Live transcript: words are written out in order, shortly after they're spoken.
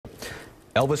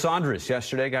Elvis Andrus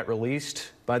yesterday got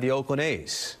released by the Oakland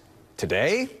A's.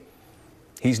 Today,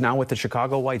 he's now with the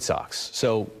Chicago White Sox.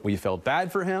 So we felt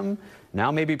bad for him. Now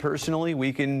maybe personally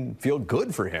we can feel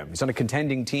good for him. He's on a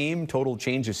contending team, total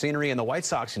change of scenery, and the White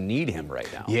Sox need him right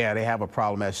now. Yeah, they have a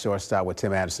problem at shortstop with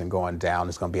Tim Anderson going down.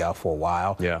 He's going to be out for a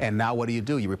while. Yeah. And now what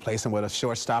do? You replace him with a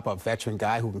shortstop, a veteran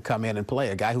guy who can come in and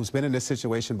play, a guy who's been in this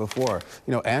situation before.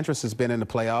 You know, Andrus has been in the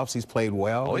playoffs. He's played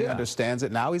well. He understands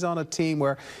it. Now he's on a team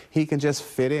where he can just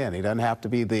fit in. He doesn't have to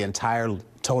be the entire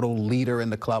total leader in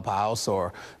the clubhouse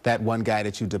or that one guy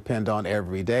that you depend on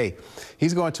every day.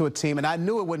 He's going to a team, and I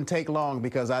knew it wouldn't take long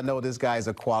because I know this guy's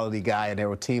a quality guy, and there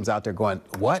were teams out there going,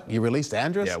 what? You released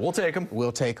Andrus? Yeah, we'll take him.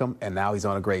 We'll take him, and now he's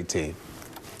on a great team.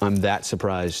 I'm that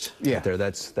surprised. Yeah. Right there.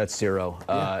 That's zero.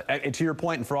 Yeah. And to your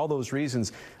point, and for all those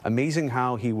reasons, amazing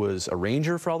how he was a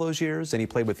Ranger for all those years. Then he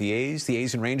played with the A's. The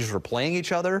A's and Rangers were playing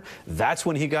each other. That's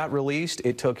when he got released.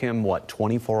 It took him, what,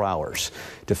 24 hours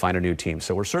to find a new team.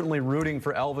 So we're certainly rooting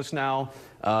for Elvis now.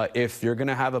 If you're going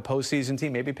to have a postseason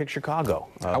team, maybe pick Chicago.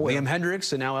 Liam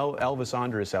Hendricks and now Elvis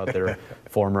Andrus out there,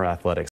 former Athletics.